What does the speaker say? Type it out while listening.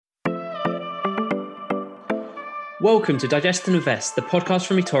Welcome to Digest and Invest, the podcast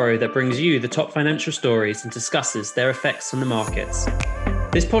from eToro that brings you the top financial stories and discusses their effects on the markets.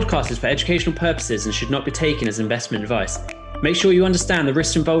 This podcast is for educational purposes and should not be taken as investment advice. Make sure you understand the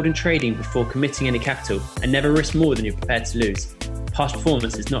risks involved in trading before committing any capital and never risk more than you're prepared to lose. Past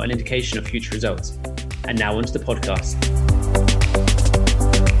performance is not an indication of future results. And now onto the podcast.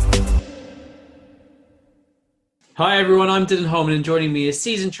 Hi everyone, I'm Dylan Holman and joining me is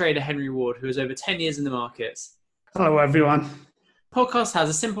seasoned trader Henry Ward, who has over 10 years in the markets. Hello everyone. Podcast has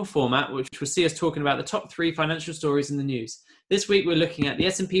a simple format which will see us talking about the top 3 financial stories in the news. This week we're looking at the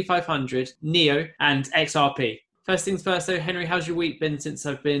S&P 500, NIO and XRP. First things first though, Henry, how's your week been since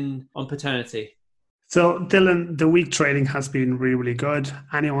I've been on paternity? So Dylan, the week trading has been really good.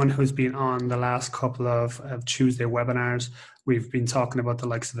 Anyone who's been on the last couple of Tuesday webinars, we've been talking about the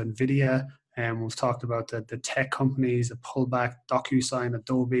likes of NVIDIA, and we've talked about the tech companies, the pullback, DocuSign,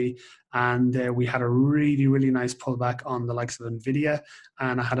 Adobe, and we had a really nice pullback on the likes of NVIDIA,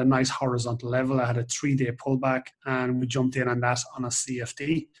 and I had a nice horizontal level. I had a 3-day pullback, and we jumped in on that on a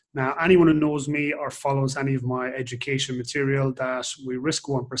CFD. Now, anyone who knows me or follows any of my education material, that we risk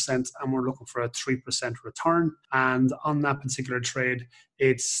 1% and we're looking for a 3% return. And on that particular trade,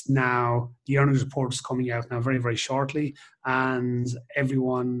 it's now, the earnings report is coming out now very shortly, and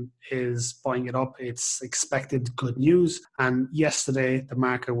everyone is buying it up. It's expected good news. And yesterday, the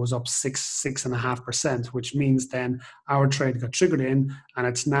market was up 6.5%, which means then our trade got triggered in, and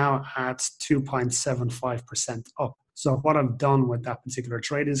it's now at 2.75% up. So what I've done with that particular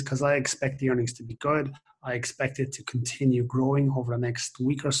trade is, because I expect the earnings to be good, I expect it to continue growing over the next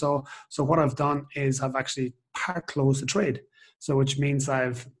week or so. So what I've done is I've actually part closed the trade. So which means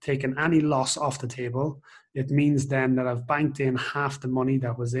I've taken any loss off the table. It means then that I've banked in half the money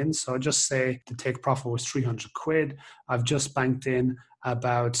that was in. So just say the take profit was 300 quid. I've just banked in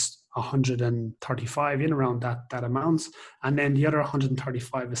about 135 in around that amount, and then the other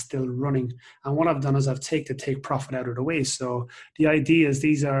 135 is still running. And what I've done is I've taken the take profit out of the way. So the idea is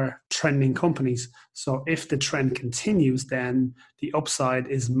these are trending companies, so if the trend continues, then the upside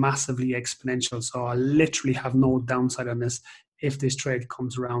is massively exponential. So I literally have no downside on this. If this trade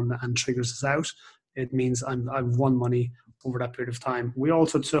comes around and triggers us out, it means I've won money over that period of time. We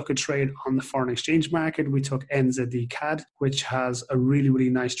also took a trade on the foreign exchange market. We took NZD CAD, which has a really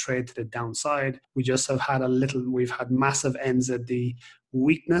nice trade to the downside. We just have had we've had massive NZD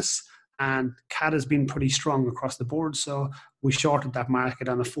weakness, and CAD has been pretty strong across the board. So we shorted that market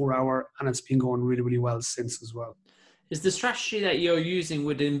on a 4-hour, and it's been going really well since as well. Is the strategy that you're using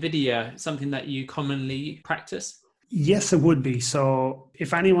with NVIDIA something that you commonly practice? Yes, it would be. So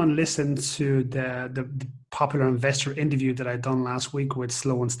if anyone listened to the popular investor interview that I'd done last week with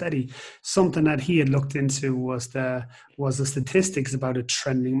Slow and Steady, something that he had looked into was the statistics about a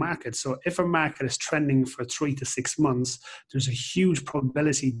trending market. So if a market is trending for 3 to 6 months, there's a huge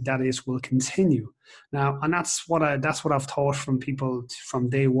probability that it will continue. Now, and that's what I've taught from people from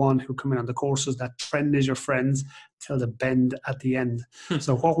day one who come in on the courses, that trend is your friend till the bend at the end.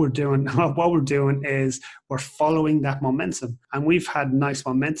 So what we're doing is we're following that momentum, and we've had nice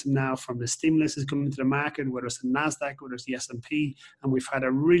momentum now from the stimulus is coming into the market, whether it's the Nasdaq, whether it's the S&P, and we've had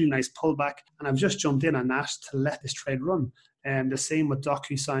a really nice pullback. And I've just jumped in on that to let this trade run. And the same with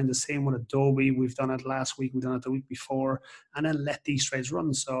DocuSign, the same with Adobe. We've done it last week, we've done it the week before, and then let these trades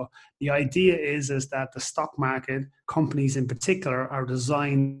run. So the idea is that the stock market, companies in particular, are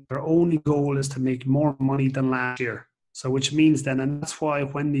designed, their only goal is to make more money than last year. So which means then, and that's why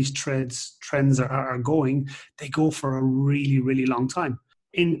when these trends are going, they go for a really long time.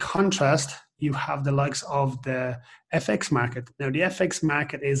 In contrast, you have the likes of the FX market. Now, the FX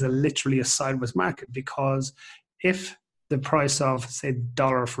market is literally a sideways market, because if the price of, say,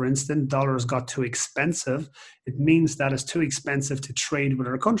 dollar, for instance, dollars got too expensive, it means that it's too expensive to trade with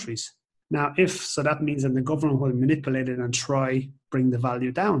other countries. Now, so that means that the government will manipulate it and try bring the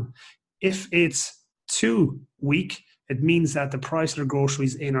value down. If it's too weak, it means that the price of the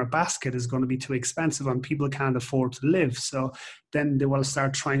groceries in our basket is going to be too expensive and people can't afford to live. So then they will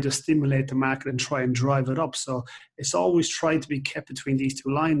start trying to stimulate the market and try and drive it up. So it's always trying to be kept between these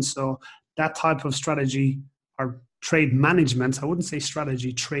two lines. So that type of strategy, or trade management, I wouldn't say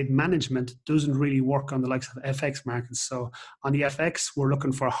strategy, trade management doesn't really work on the likes of FX markets. So on the FX, we're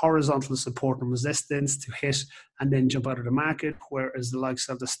looking for horizontal support and resistance to hit and then jump out of the market, whereas the likes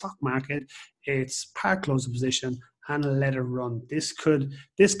of the stock market, it's part close the position and let it run. This could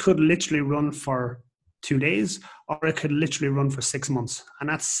literally run for 2 days, or it could literally run for 6 months. And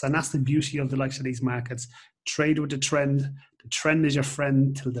that's the beauty of the likes of these markets. Trade with the trend. The trend is your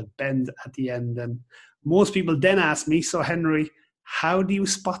friend till the bend at the end. And most people then ask me, so Henry, how do you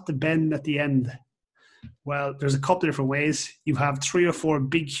spot the bend at the end? Well, there's a couple of different ways. You have 3 or 4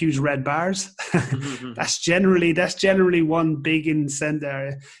 big, huge red bars. Mm-hmm. That's generally one big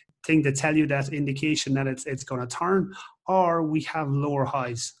incentive thing to tell you that indication that it's going to turn. Or we have lower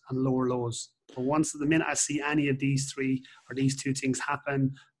highs and lower lows. But once the minute I see any of these 3 or these 2 things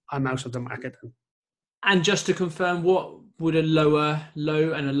happen, I'm out of the market. And just to confirm, what would a lower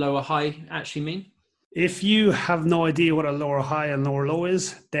low and a lower high actually mean? If you have no idea what a lower high and lower low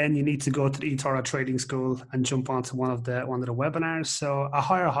is, then you need to go to the eToro Trading School and jump onto one of the webinars. So a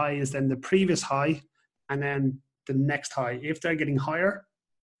higher high is then the previous high and then the next high. If they're getting higher,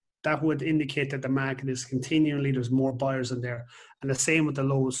 that would indicate that the market is continually, there's more buyers in there. And the same with the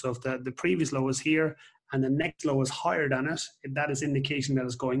lows. So if the previous low is here and the next low is higher than it, that is indication that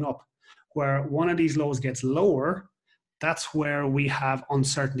it's going up. Where one of these lows gets lower, that's where we have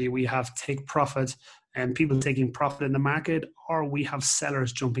uncertainty. We have take profit and people taking profit in the market, or we have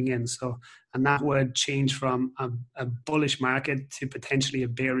sellers jumping in. So, and that would change from a bullish market to potentially a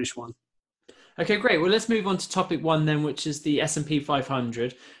bearish one. Okay, great. Well, let's move on to topic 1 then, which is the S&P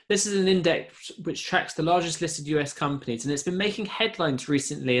 500. This is an index which tracks the largest listed US companies, and it's been making headlines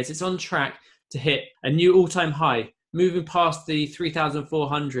recently as it's on track to hit a new all-time high, moving past the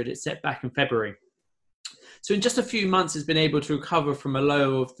 3,400 it set back in February. So in just a few months, it's been able to recover from a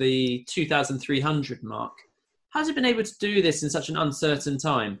low of the 2,300 mark. How's it been able to do this in such an uncertain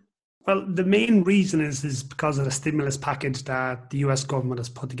time? Well, the main reason is because of the stimulus package that the US government has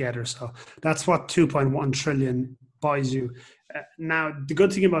put together. So that's what 2.1 trillion buys you. Now, the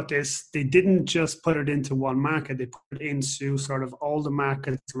good thing about this, they didn't just put it into one market. They put it into sort of all the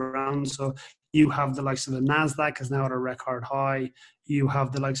markets around. So you have the likes of the NASDAQ is now at a record high. You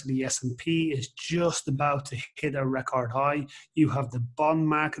have the likes of the S&P is just about to hit a record high. You have the bond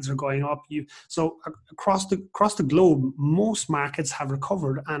markets are going up. So across the globe, most markets have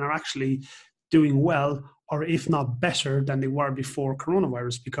recovered and are actually doing well, or if not better than they were before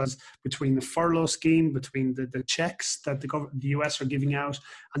coronavirus, because between the furlough scheme, between the checks that the US are giving out,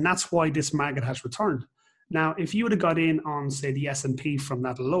 and that's why this market has returned. Now, if you would have got in on, say, the S&P from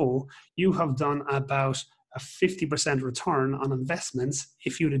that low, you have done about a 50% return on investments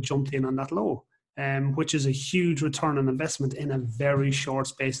if you would have jumped in on that low, which is a huge return on investment in a very short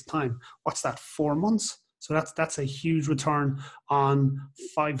space of time. What's that, 4 months? So that's a huge return on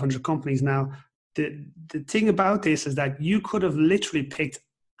 500 companies. Now, the thing about this is that you could have literally picked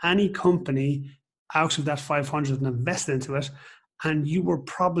any company out of that 500 and invested into it, and you were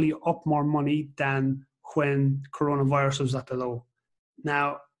probably up more money than when coronavirus was at the low.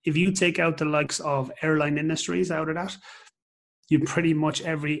 Now, if you take out the likes of airline industries out of that, you pretty much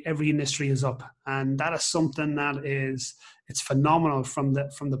every industry is up, and that is something that it's phenomenal from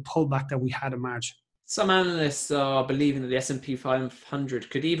the pullback that we had in March. Some analysts are believing that the S&P 500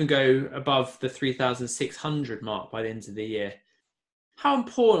 could even go above the 3,600 mark by the end of the year. How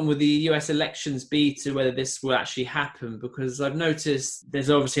important will the US elections be to whether this will actually happen? Because I've noticed there's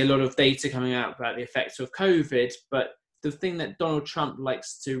obviously a lot of data coming out about the effects of COVID, but the thing that Donald Trump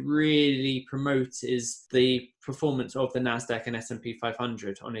likes to really promote is the performance of the NASDAQ and S&P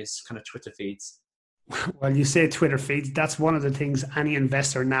 500 on his kind of Twitter feeds. Well, you say Twitter feeds. That's one of the things any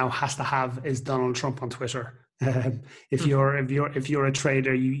investor now has to have is Donald Trump on Twitter. If you're a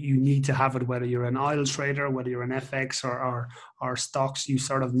trader, you need to have it. Whether you're an oil trader, whether you're an FX or stocks, you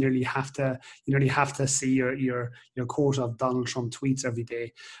sort of nearly have to see your quote of Donald Trump tweets every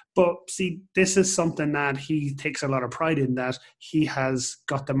day. But see, this is something that he takes a lot of pride in, that he has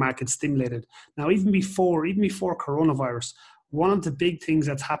got the market stimulated. Now, even before coronavirus, one of the big things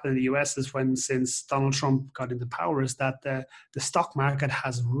that's happened in the US is since Donald Trump got into power is that the stock market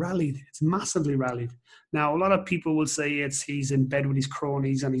has rallied. It's massively rallied. Now, a lot of people will say he's in bed with his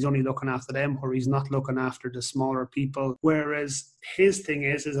cronies and he's only looking after them, or he's not looking after the smaller people. Whereas his thing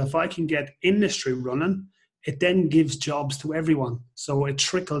is if I can get industry running, it then gives jobs to everyone. So it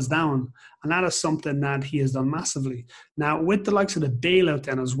trickles down. And that is something that he has done massively. Now, with the likes of the bailout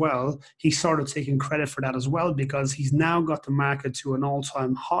then as well, he's sort of taking credit for that as well, because he's now got the market to an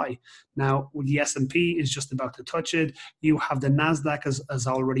all-time high. Now, the S&P is just about to touch it. You have the NASDAQ has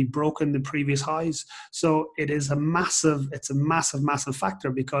already broken the previous highs. So it's a massive factor,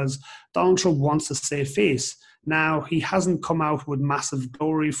 because Donald Trump wants to save face. Now, he hasn't come out with massive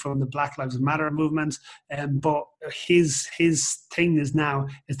glory from the Black Lives Matter movement, but his thing is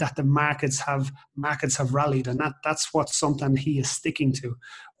that the markets have rallied, and that's something he is sticking to.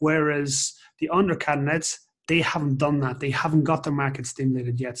 Whereas the under candidates, they haven't done that. They haven't got the market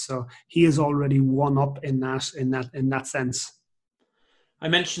stimulated yet. So he is already one up in that sense. I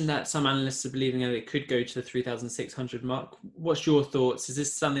mentioned that some analysts are believing that it could go to the 3,600 mark. What's your thoughts? Is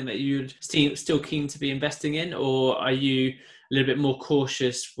this something that you'd still keen to be investing in, or are you a little bit more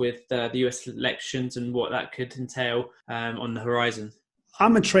cautious with the US elections and what that could entail on the horizon?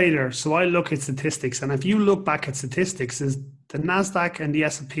 I'm a trader, so I look at statistics. And if you look back at statistics, is the NASDAQ and the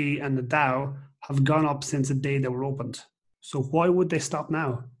S&P and the Dow have gone up since the day they were opened. So why would they stop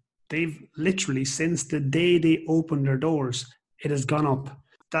now? They've literally, since the day they opened their doors, it has gone up.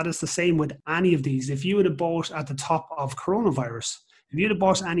 That is the same with any of these. If you would have bought at the top of coronavirus, if you'd have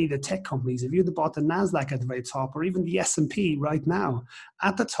bought any of the tech companies, if you'd have bought the NASDAQ at the very top, or even the S&P right now,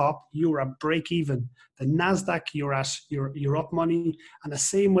 at the top, you're at break even. The NASDAQ, you're up money. And the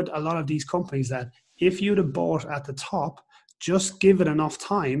same with a lot of these companies, that if you'd have bought at the top, just give it enough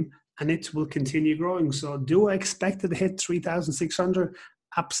time and it will continue growing. So do I expect it to hit 3,600?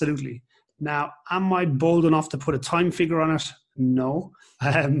 Absolutely. Now, am I bold enough to put a time figure on it? No.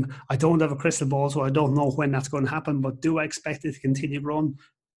 I don't have a crystal ball, so I don't know when that's going to happen, but do I expect it to continue growing?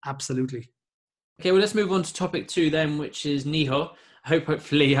 Absolutely. Okay, well, let's move on to topic 2 then, which is NIO.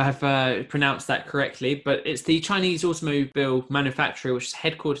 Hopefully I've pronounced that correctly, but it's the Chinese automobile manufacturer, which is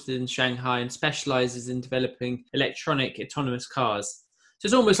headquartered in Shanghai and specializes in developing electronic autonomous cars. So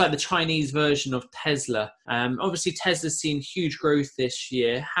it's almost like the Chinese version of Tesla. Obviously, Tesla's seen huge growth this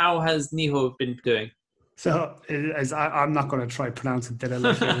year. How has NIO been doing? So I'm not going to try pronouncing Dylan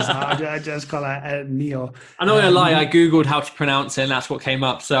like this. I just call it NIO. I'm not going to lie, I Googled how to pronounce it and that's what came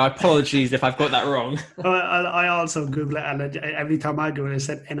up. So apologies if I've got that wrong. I also Google it, and every time I Google it, it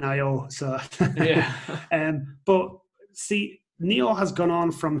said NIO. So yeah. But see, NIO has gone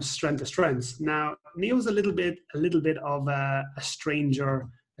on from strength to strength. Now, NIO is a little bit of a stranger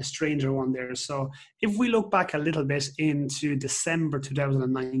one there. So if we look back a little bit into December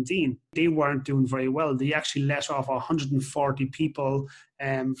 2019, they weren't doing very well. They actually let off 140 people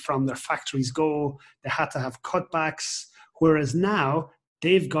from their factories go. They had to have cutbacks, whereas now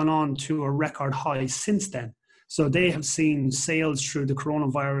they've gone on to a record high since then. So they have seen sales through the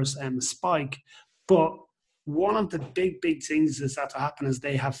coronavirus spike. But one of the big things is that to happen is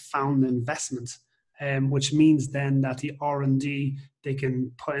they have found investment. Which means then that the R&D, they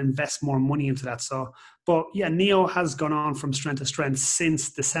can invest more money into that. So, but yeah, NIO has gone on from strength to strength since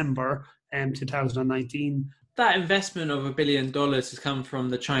December 2019. That investment of $1 billion has come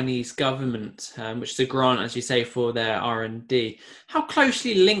from the Chinese government, which is a grant, as you say, for their R&D. How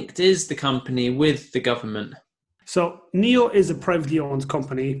closely linked is the company with the government? So NIO is a privately owned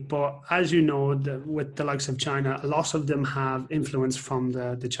company, but as you know, with the likes of China, a lot of them have influence from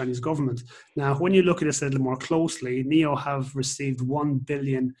the Chinese government. Now, when you look at this a little more closely, NIO have received $1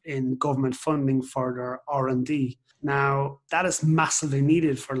 billion in government funding for their R&D. Now, that is massively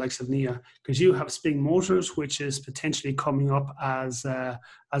needed for the likes of NIO, because you have Spring Motors, which is potentially coming up as an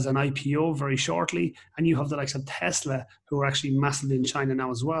IPO very shortly, and you have the likes of Tesla, who are actually massively in China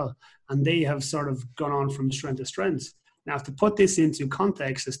now as well. And they have sort of gone on from strength to strength. Now, to put this into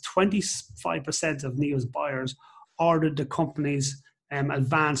context, is 25% of NIO's buyers ordered the company's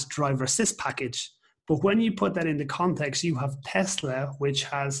advanced driver assist package. But when you put that into context, you have Tesla, which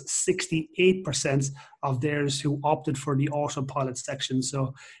has 68% of theirs who opted for the autopilot section.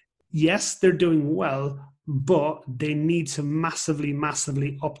 So yes, they're doing well, but they need to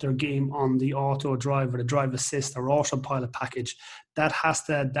massively up their game on the auto driver, the drive assist or autopilot package. That has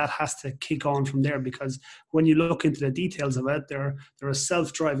to kick on from there, because when you look into the details of it, they're a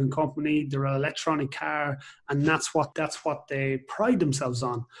self-driving company, they're an electronic car, and that's what they pride themselves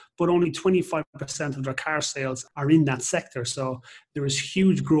on. But only 25% of their car sales are in that sector. So there is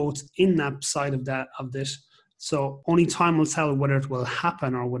huge growth in that side of this. So only time will tell whether it will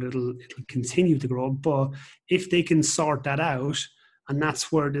happen or whether it'll continue to grow. But if they can sort that out, and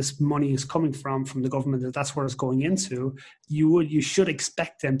that's where this money is coming from the government, that's where it's going into, you should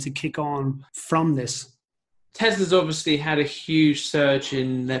expect them to kick on from this. Tesla's obviously had a huge surge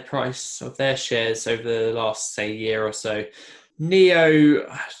in their price of their shares over the last, say, year or so. NIO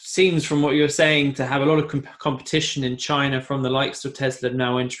seems, from what you're saying, to have a lot of competition in China from the likes of Tesla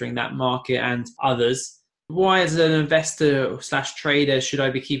now entering that market and others. Why, as an investor / trader, should I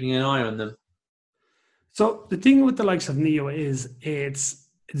be keeping an eye on them? So the thing with the likes of NIO is it's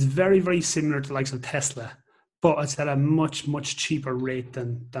very similar to the likes of Tesla, but it's at a much cheaper rate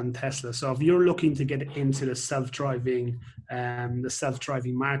than Tesla. So if you're looking to get into the self-driving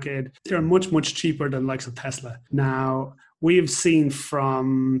market, they're much cheaper than the likes of Tesla. Now, we've seen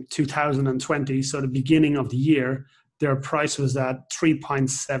from 2020, so the beginning of the year, their price was at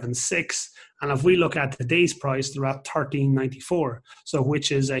 3.76. And if we look at today's price, they're at 13.94. So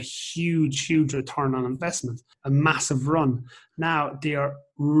which is a huge, huge return on investment, a massive run. Now they are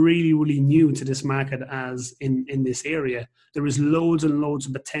really, really new to this market as in this area. There is loads and loads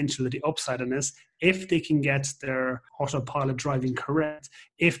of potential at the upside in this. If they can get their autopilot driving correct,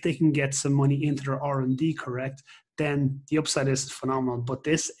 if they can get some money into their R&D correct, then the upside is phenomenal. But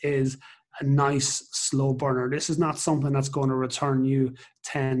this is a nice slow burner. This is not something that's going to return you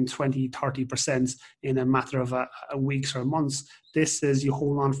 10, 20, 30% in a matter of a weeks or months. This is you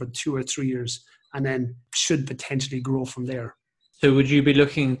hold on for 2 or 3 years and then should potentially grow from there. So would you be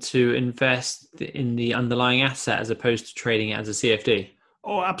looking to invest in the underlying asset as opposed to trading it as a CFD?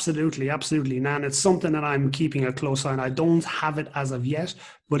 Oh, absolutely, absolutely. And it's something that I'm keeping a close eye on. I don't have it as of yet,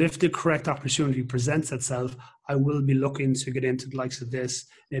 but if the correct opportunity presents itself, I will be looking to get into the likes of this.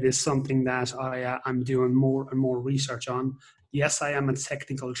 It is something that I'm doing more and more research on. Yes, I am a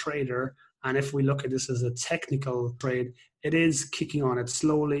technical trader. And if we look at this as a technical trade, it is kicking on. It's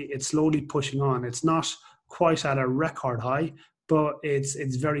slowly pushing on. It's not quite at a record high, but it's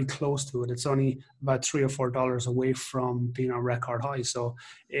very close to it. It's only about $3 or $4 away from being a record high. So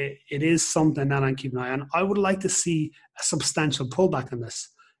it is something that I'm keeping an eye on. I would like to see a substantial pullback on this.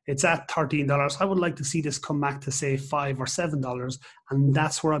 It's at $13. I would like to see this come back to say $5 or $7, and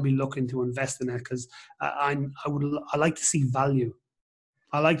that's where I'll be looking to invest in it because I like to see value.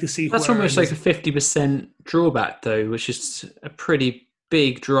 I like to see. That's almost like a 50% drawback, though, which is a pretty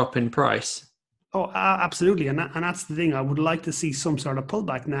big drop in price. Oh, absolutely. And that's the thing. I would like to see some sort of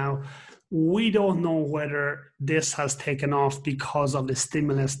pullback. Now, we don't know whether this has taken off because of the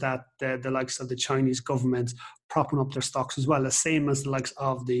stimulus that the likes of the Chinese government propping up their stocks as well, the same as the likes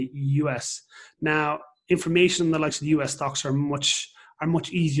of the US. Now, information on the likes of the US stocks are much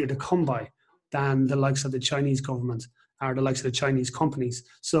easier to come by than the likes of the Chinese government or the likes of the Chinese companies.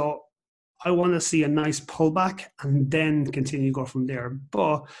 So I want to see a nice pullback and then continue to go from there.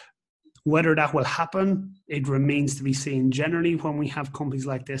 But whether that will happen, it remains to be seen. Generally, when we have companies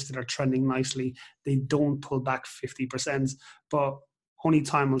like this that are trending nicely, they don't pull back 50%, but only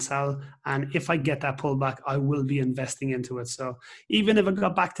time will tell. And if I get that pullback, I will be investing into it. So even if it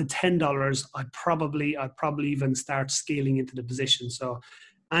got back to $10, I'd probably even start scaling into the position. So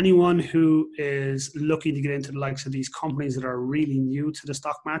anyone who is looking to get into the likes of these companies that are really new to the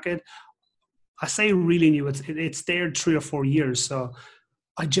stock market, I say really new, it's there 3 or 4 years. So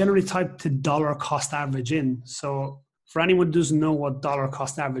I generally type the dollar cost average in. So for anyone who doesn't know what dollar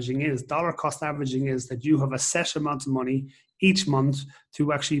cost averaging is that you have a set amount of money each month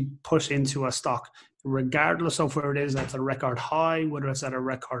to actually push into a stock, regardless of where it is at a record high, whether it's at a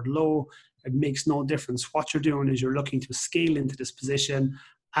record low, it makes no difference. What you're doing is you're looking to scale into this position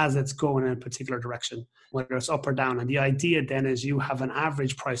as it's going in a particular direction, whether it's up or down. And the idea then is you have an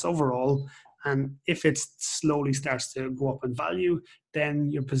average price overall. And if it slowly starts to go up in value, then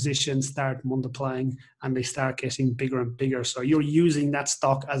your positions start multiplying and they start getting bigger and bigger. So you're using that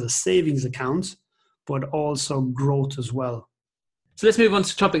stock as a savings account, but also growth as well. So let's move on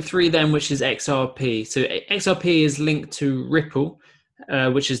to topic 3 then, which is XRP. So XRP is linked to Ripple,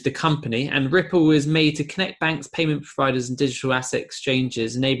 which is the company. And Ripple is made to connect banks, payment providers, and digital asset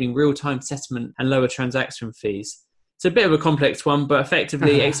exchanges, enabling real-time settlement and lower transaction fees. It's a bit of a complex one, but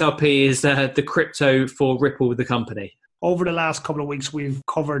effectively XRP is the crypto for Ripple, the company. Over the last couple of weeks, we've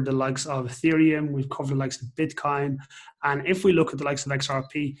covered the likes of Ethereum, we've covered the likes of Bitcoin. And if we look at the likes of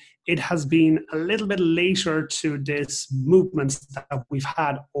XRP, it has been a little bit later to this movement that we've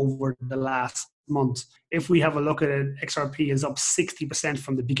had over the last month. If we have a look at it, XRP is up 60%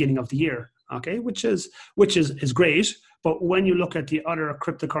 from the beginning of the year, okay, which is great. But when you look at the other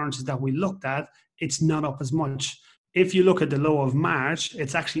cryptocurrencies that we looked at, it's not up as much. If you look at the low of March,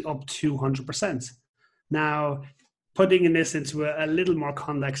 it's actually up 200%. Now, putting this into a little more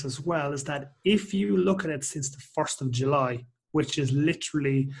context as well is that if you look at it since the 1st of July, which is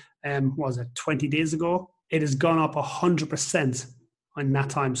literally, 20 days ago, it has gone up 100% in that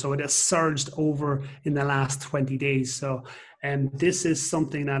time. So it has surged over in the last 20 days. So this is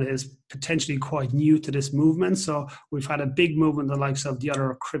something that is potentially quite new to this movement. So we've had a big movement, the likes of the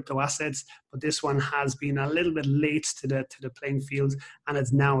other crypto assets, but this one has been a little bit late to the playing field, and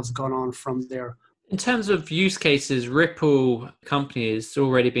it's gone on from there. In terms of use cases, Ripple company is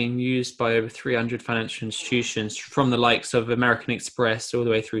already being used by over 300 financial institutions, from the likes of American Express all the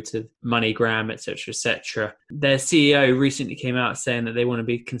way through to MoneyGram, etc., etc. Their CEO recently came out saying that they want to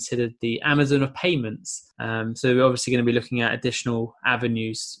be considered the Amazon of payments. So we're obviously going to be looking at additional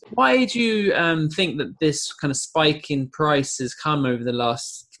avenues. Why do you think that this kind of spike in price has come over the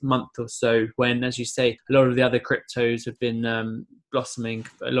last month or so when, as you say, a lot of the other cryptos have been blossoming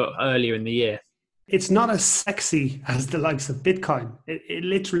a lot earlier in the year? It's not as sexy as the likes of Bitcoin. It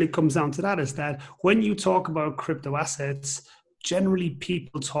literally comes down to that, is that when you talk about crypto assets, generally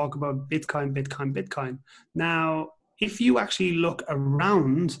people talk about Bitcoin, Bitcoin, Bitcoin. Now, if you actually look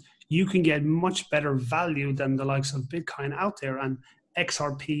around, you can get much better value than the likes of Bitcoin out there. And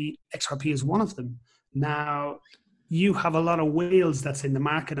XRP is one of them. Now, you have a lot of whales that's in the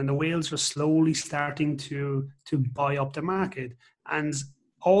market, and the whales are slowly starting to buy up the market. And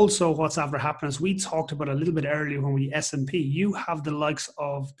also what's ever happened, as we talked about a little bit earlier when we S&P, you have the likes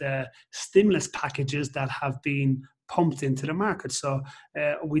of the stimulus packages that have been pumped into the market. So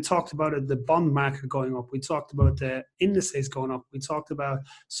we talked about it, the bond market going up. We talked about the indices going up. We talked about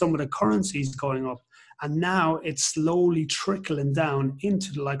some of the currencies going up. And now it's slowly trickling down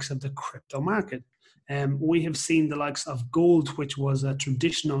into the likes of the crypto market. We have seen the likes of gold, which was a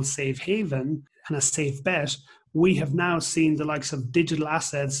traditional safe haven and a safe bet. We have now seen the likes of digital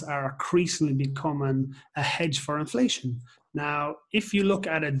assets are increasingly becoming a hedge for inflation. Now, if you look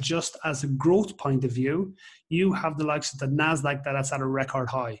at it just as a growth point of view, you have the likes of the NASDAQ that's at a record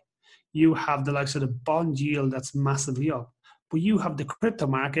high. You have the likes of the bond yield that's massively up. But you have the crypto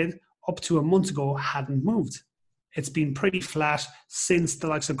market up to a month ago hadn't moved. It's been pretty flat since the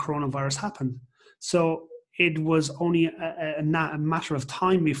likes of coronavirus happened. So it was only a matter of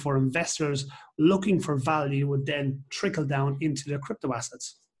time before investors looking for value would then trickle down into their crypto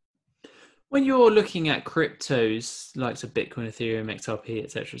assets. When you're looking at cryptos, like Bitcoin, Ethereum, XRP,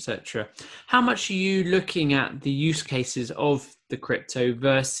 etc., how much are you looking at the use cases of the crypto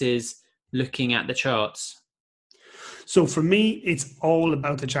versus looking at the charts? So for me, it's all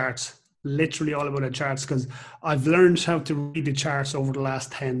about the charts. Literally all about the charts, because I've learned how to read the charts over the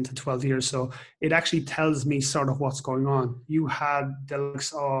last 10 to 12 years. So it actually tells me sort of what's going on. You had the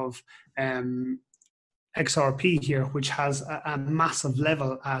likes of XRP here, which has a massive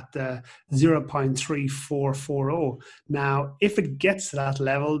level at 0.3440. Now, if it gets to that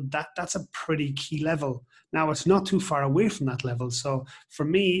level, that's a pretty key level. Now, it's not too far away from that level. So for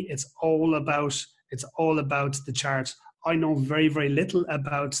me, it's all about the charts. I know very, very little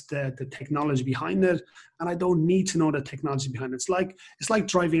about the technology behind it, and I don't need to know the technology behind it. It's like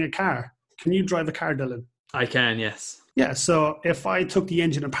driving a car. Can you drive a car, Dylan? I can, yes. Yeah, so if I took the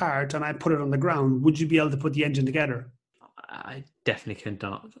engine apart and I put it on the ground, would you be able to put the engine together? I definitely could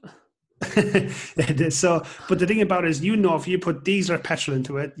not. So, but the thing about it is, if you put diesel or petrol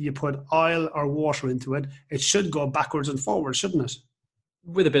into it, you put oil or water into it, it should go backwards and forwards, shouldn't it?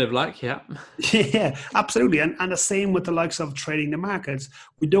 With a bit of luck, yeah. Yeah, absolutely. And the same with the likes of trading the markets.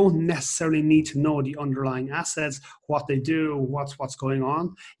 We don't necessarily need to know the underlying assets, what they do, what's going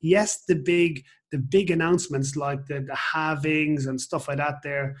on. Yes, the big announcements like the halvings and stuff like that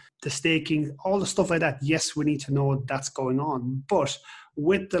there, the staking, all the stuff like that, yes, we need to know that's going on. But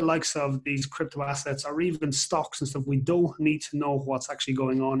with the likes of these crypto assets or even stocks and stuff, we don't need to know what's actually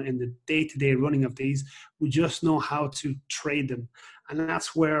going on in the day-to-day running of these. We just know how to trade them. And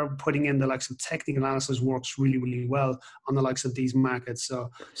that's where putting in the likes of technical analysis works really, really well on the likes of these markets. So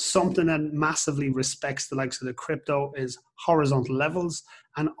something that massively respects the likes of the crypto is horizontal levels,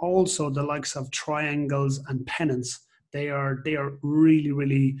 and also the likes of triangles and pennants. They are really,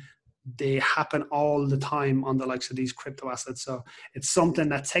 really, they happen all the time on the likes of these crypto assets. So it's something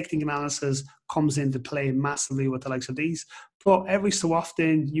that technical analysis comes into play massively with the likes of these. But every so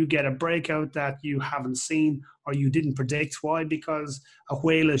often you get a breakout that you haven't seen or you didn't predict. Why? Because a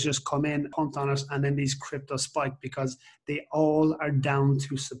whale has just come in, pumped on it, and then these crypto spike because they all are down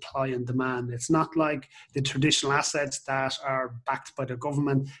to supply and demand. It's not like the traditional assets that are backed by the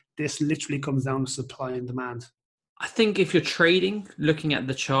government. This literally comes down to supply and demand. I think if you're trading, looking at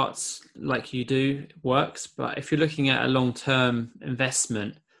the charts like you do works. But if you're looking at a long-term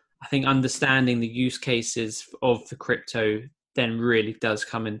investment, I think understanding the use cases of the crypto then really does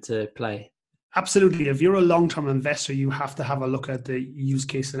come into play. Absolutely. If you're a long-term investor, you have to have a look at the use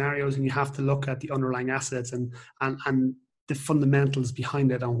case scenarios, and you have to look at the underlying assets and the fundamentals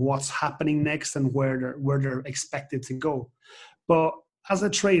behind it and what's happening next and where they're expected to go. But as a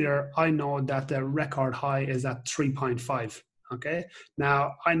trader, I know that the record high is at 3.5. Okay.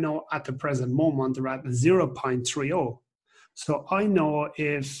 Now I know at the present moment they're at 0.30. So I know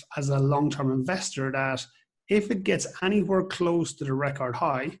if, as a long-term investor, that if it gets anywhere close to the record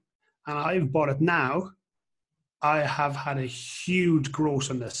high, and I've bought it now, I have had a huge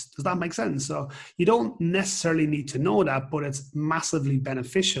growth on this. Does that make sense? So you don't necessarily need to know that, but it's massively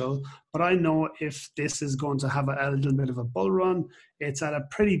beneficial. But I know if this is going to have a little bit of a bull run, it's at a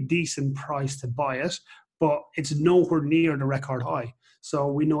pretty decent price to buy it, but it's nowhere near the record high. So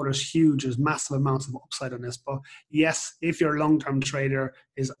we know there's massive amounts of upside on this. But yes, if you're a long-term trader,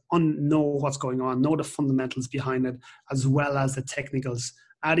 know what's going on, know the fundamentals behind it, as well as the technicals.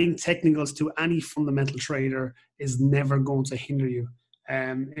 Adding technicals to any fundamental trader is never going to hinder you.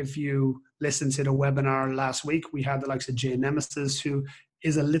 If you listen to the webinar last week, we had the likes of Jay Nemesis, who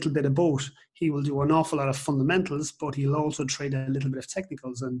is a little bit of both. He will do an awful lot of fundamentals, but he'll also trade a little bit of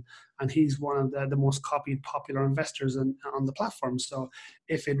technicals. And he's one of the most copied popular investors on the platform. So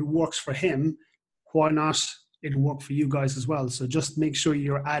if it works for him, why not it work for you guys as well? So just make sure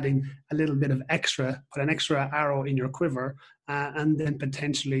you're adding a little bit of extra, put an extra arrow in your quiver, and then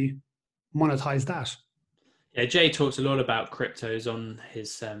potentially monetize that. Yeah, Jay talks a lot about cryptos on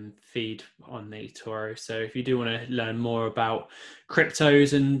his feed on the eToro. So if you do want to learn more about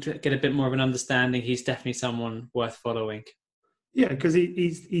cryptos and get a bit more of an understanding, he's definitely someone worth following. Yeah, because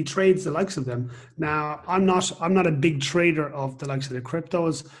he trades the likes of them. Now, I'm not a big trader of the likes of the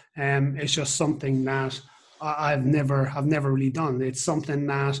cryptos. It's just something that I've never really done. It's something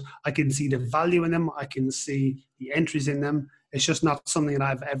that I can see the value in them. I can see the entries in them. It's just not something that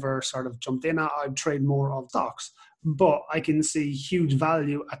I've ever sort of jumped in at. I trade more of stocks, but I can see huge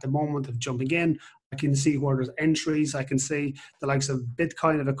value at the moment of jumping in. I can see where there's entries. I can see the likes of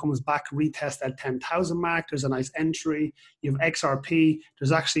Bitcoin, if it comes back, retest that 10,000 mark, there's a nice entry. You have XRP.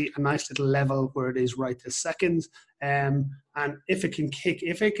 There's actually a nice little level where it is right this second. And if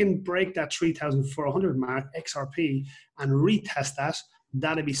it can break that 3,400 mark, XRP, and retest that,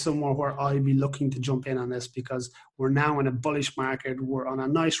 that'd be somewhere where I'd be looking to jump in on this, because we're now in a bullish market. We're on a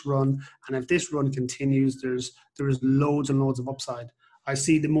nice run. And if this run continues, there's loads and loads of upside. I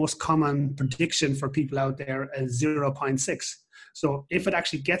see the most common prediction for people out there as 0.6. So if it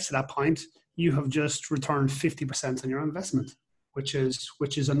actually gets to that point, you have just returned 50% on your investment, which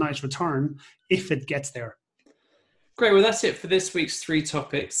is a nice return if it gets there. Great. Well, that's it for this week's 3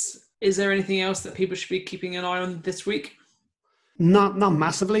 topics. Is there anything else that people should be keeping an eye on this week? Not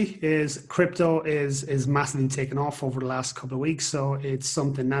massively. Crypto is massively taken off over the last couple of weeks. So it's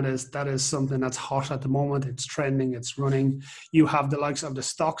something that is something that's hot at the moment. It's trending, it's running. You have the likes of the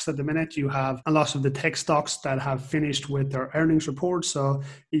stocks at the minute. You have a lot of the tech stocks that have finished with their earnings reports. So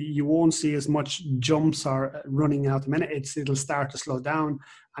you won't see as much jumps are running out the minute. It'll start to slow down,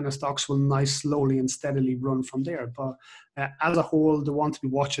 and the stocks will slowly and steadily run from there. But as a whole, the one to be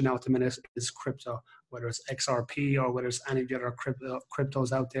watching out at the minute is crypto, whether it's XRP or whether it's any of the other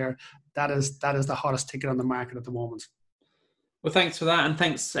cryptos out there. That is the hottest ticket on the market at the moment. Well, thanks for that. And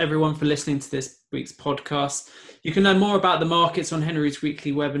thanks everyone for listening to this week's podcast. You can learn more about the markets on Henry's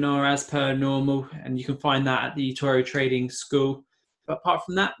weekly webinar as per normal, and you can find that at the eToro Trading School. But apart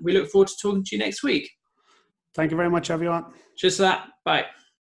from that, we look forward to talking to you next week. Thank you very much, everyone. Cheers for that. Bye.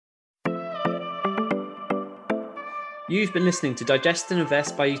 You've been listening to Digest and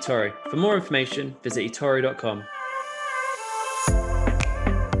Invest by eToro. For more information, visit eToro.com.